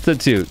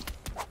substitute.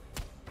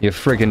 You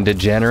friggin'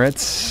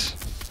 degenerates.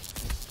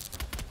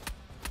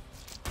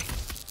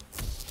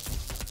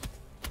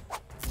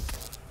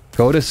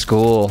 Go to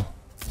school.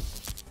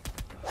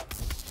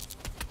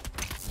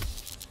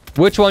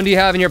 Which one do you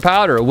have in your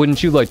powder?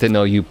 Wouldn't you like to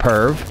know, you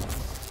perv?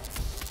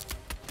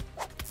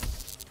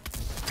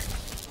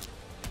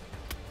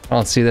 I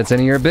don't see that's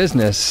any of your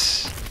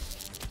business.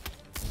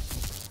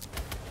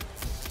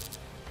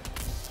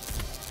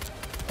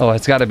 Oh,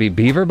 it's got to be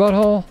beaver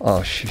butthole?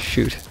 Oh,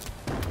 shoot.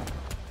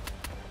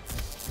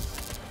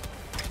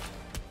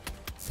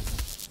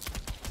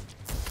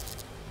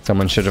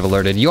 Someone should have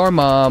alerted your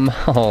mom.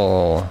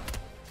 Oh.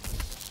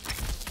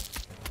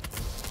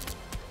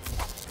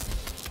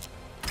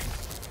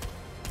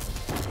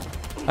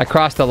 I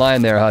crossed the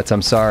line there, Huts.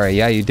 I'm sorry.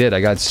 Yeah, you did. I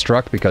got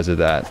struck because of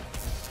that.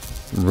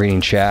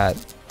 Reading chat.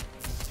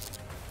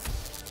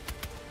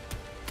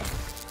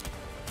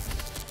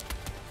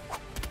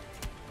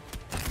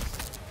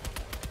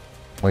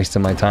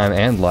 Wasting my time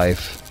and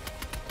life.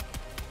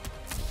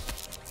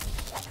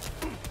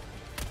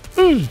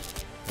 I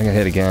got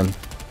hit again.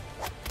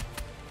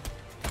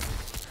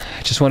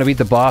 I just want to beat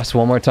the boss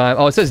one more time.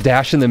 Oh, it says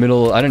dash in the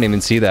middle. I didn't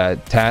even see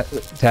that. Tab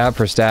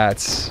for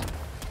stats.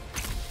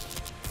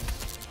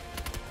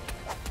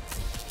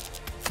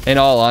 In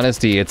all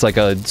honesty, it's like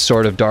a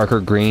sort of darker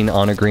green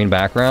on a green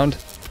background.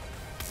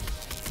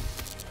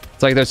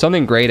 It's like there's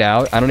something grayed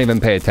out. I don't even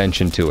pay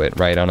attention to it,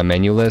 right? On a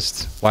menu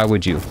list. Why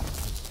would you?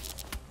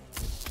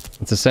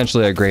 It's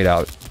essentially a grayed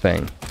out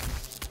thing.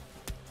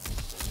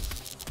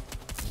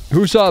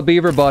 Who saw a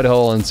beaver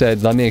butthole and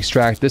said, let me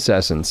extract this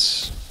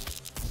essence?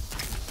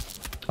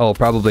 Oh,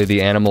 probably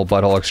the Animal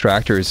Butthole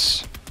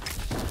Extractors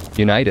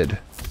United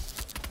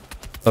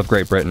of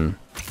Great Britain.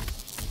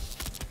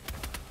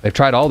 They've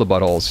tried all the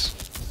buttholes.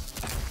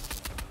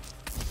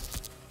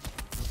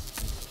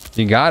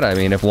 You gotta, I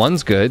mean, if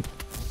one's good.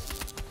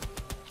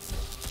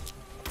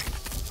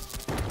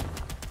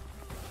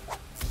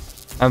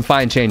 I'm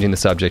fine changing the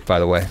subject, by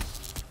the way.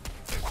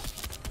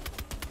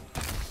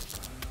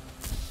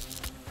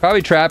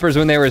 Probably trappers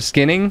when they were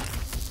skinning. I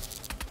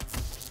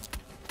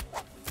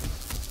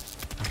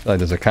feel like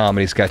there's a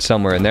comedy sketch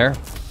somewhere in there.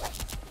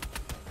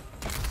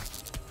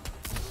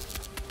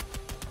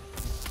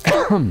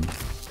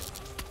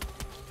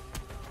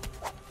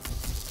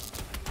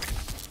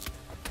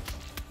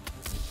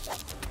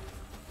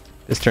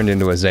 This turned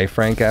into a Zay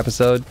Frank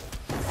episode.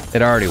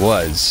 It already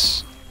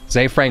was.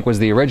 Zay Frank was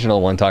the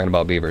original one talking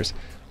about beavers.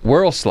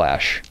 Whirl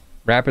slash.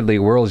 Rapidly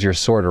whirls your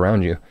sword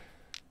around you.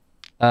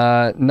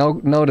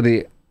 No to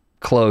the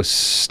close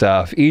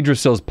stuff.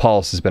 Idrisil's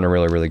Pulse has been a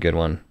really, really good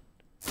one.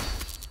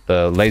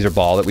 The laser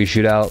ball that we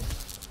shoot out.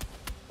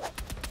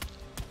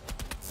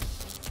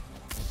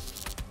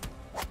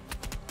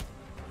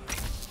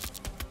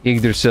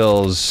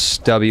 Yggdrasil's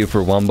W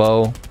for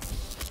Wumbo.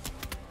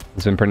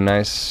 It's been pretty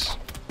nice.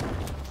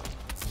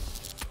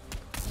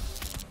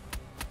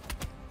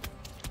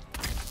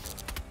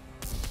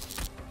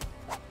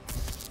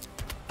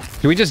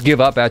 Do we just give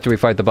up after we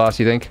fight the boss,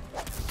 you think?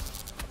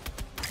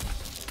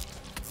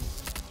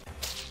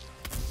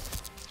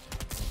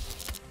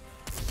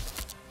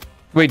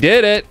 We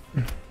did it!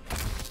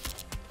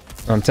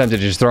 I'm tempted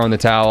to just throw in the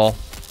towel.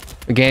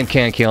 The game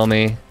can't kill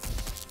me.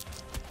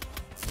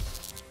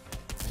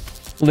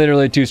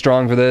 Literally too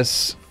strong for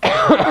this.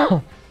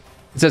 It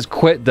says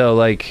quit though,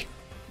 like...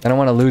 I don't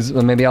want to lose...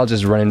 Maybe I'll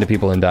just run into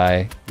people and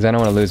die. Because I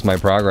don't want to lose my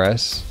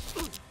progress.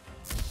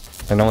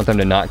 I don't want them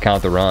to not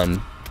count the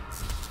run.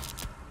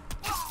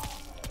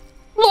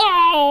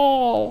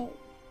 Whoa!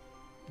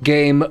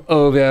 Game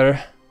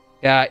over.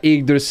 Yeah,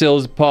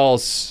 Yggdrasil's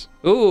Pulse.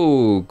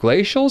 Ooh,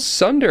 Glacial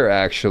Sunder,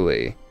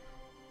 actually.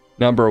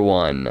 Number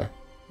 1.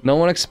 No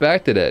one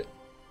expected it.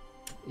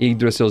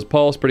 Yggdrasil's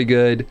Pulse, pretty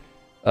good.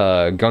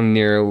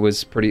 Gungnir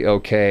was pretty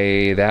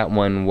okay. That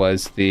one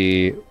was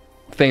the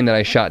thing that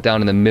I shot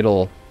down in the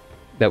middle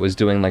that was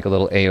doing like a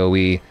little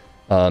AoE.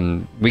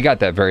 We got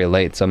that very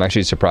late, so I'm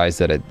actually surprised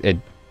that it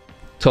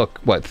took,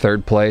 what,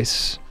 3rd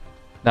place?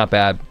 Not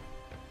bad.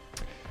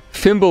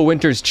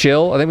 Fimbulwinter's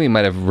Chill. I think we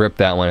might have ripped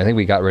that one. I think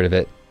we got rid of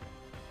it.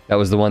 That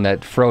was the one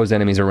that froze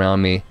enemies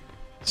around me.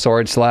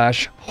 Sword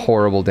Slash,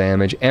 horrible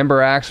damage.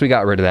 Ember Axe, we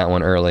got rid of that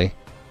one early.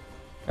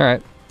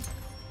 Alright.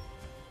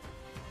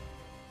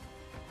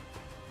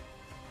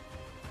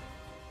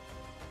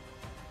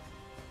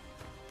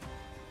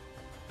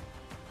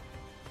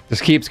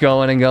 Just keeps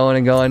going and going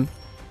and going.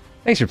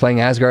 Thanks for playing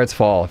Asgard's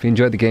Fall. If you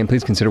enjoyed the game,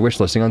 please consider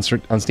wishlisting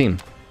on Steam.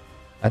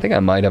 I think I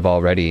might have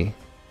already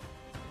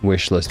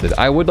wishlisted.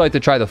 I would like to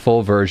try the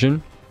full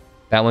version.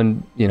 That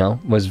one, you know,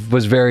 was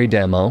very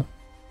demo.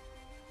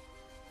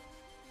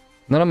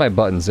 None of my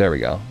buttons, there we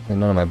go. And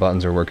none of my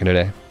buttons are working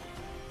today.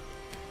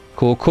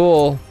 Cool,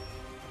 cool.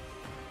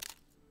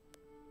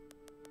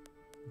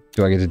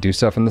 Do I get to do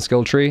stuff in the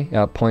skill tree?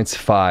 Yeah, points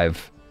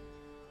 5.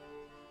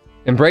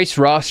 Embrace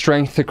raw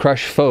strength to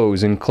crush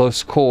foes in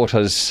close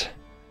quarters.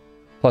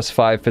 Plus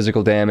 5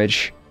 physical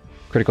damage.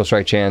 Critical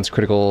strike chance,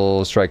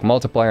 critical strike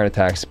multiplier, and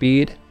attack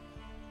speed.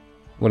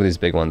 What are these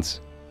big ones?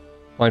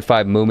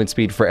 0.5 movement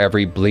speed for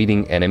every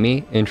bleeding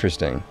enemy.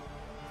 Interesting.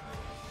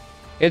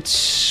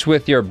 It's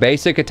with your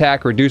basic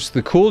attack, reduce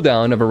the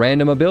cooldown of a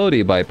random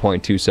ability by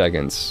 0.2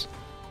 seconds.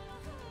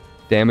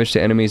 Damage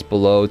to enemies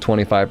below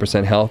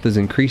 25% health is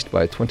increased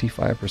by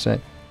 25%.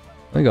 Let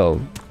me go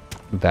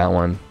with that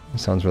one. That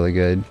sounds really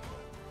good.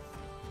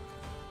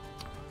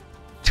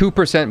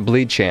 2%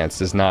 bleed chance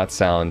does not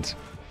sound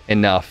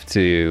enough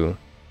to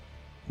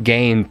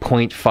gain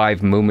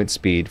 0.5 movement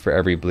speed for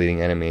every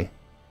bleeding enemy.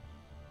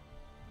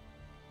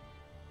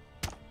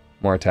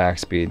 More attack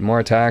speed. More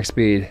attack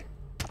speed.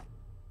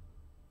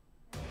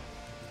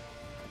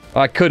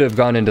 I could have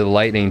gone into the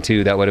lightning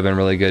too. That would have been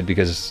really good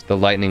because the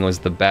lightning was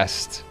the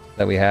best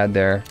that we had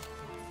there.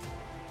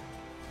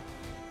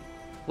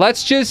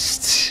 Let's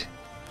just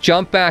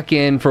jump back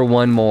in for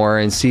one more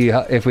and see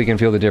if we can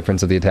feel the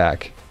difference of the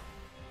attack.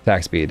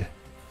 Attack speed.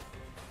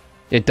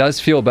 It does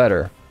feel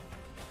better.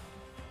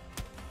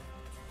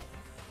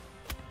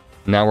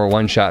 Now we're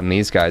one-shotting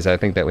these guys. I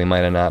think that we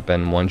might have not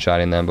been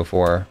one-shotting them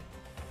before.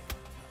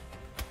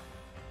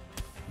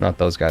 Not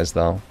those guys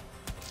though.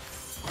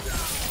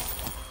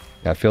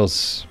 Yeah, it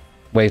feels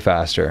way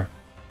faster.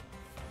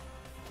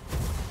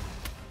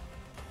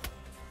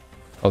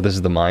 Oh, this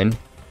is the mine.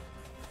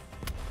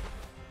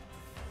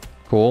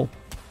 Cool.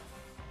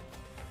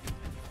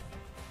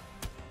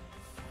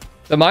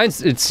 The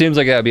mines, it seems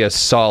like that would be a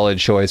solid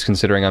choice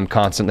considering I'm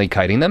constantly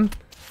kiting them.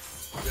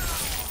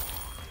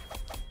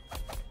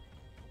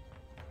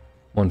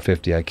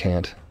 150, I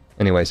can't.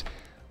 Anyways,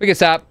 we can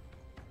stop.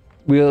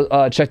 We'll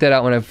check that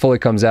out when it fully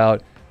comes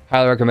out.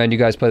 Highly recommend you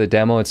guys play the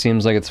demo. It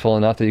seems like it's full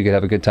enough that you could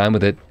have a good time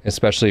with it,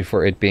 especially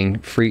for it being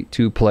free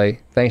to play.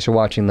 Thanks for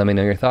watching. Let me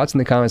know your thoughts in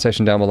the comment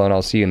section down below, and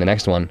I'll see you in the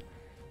next one.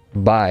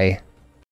 Bye.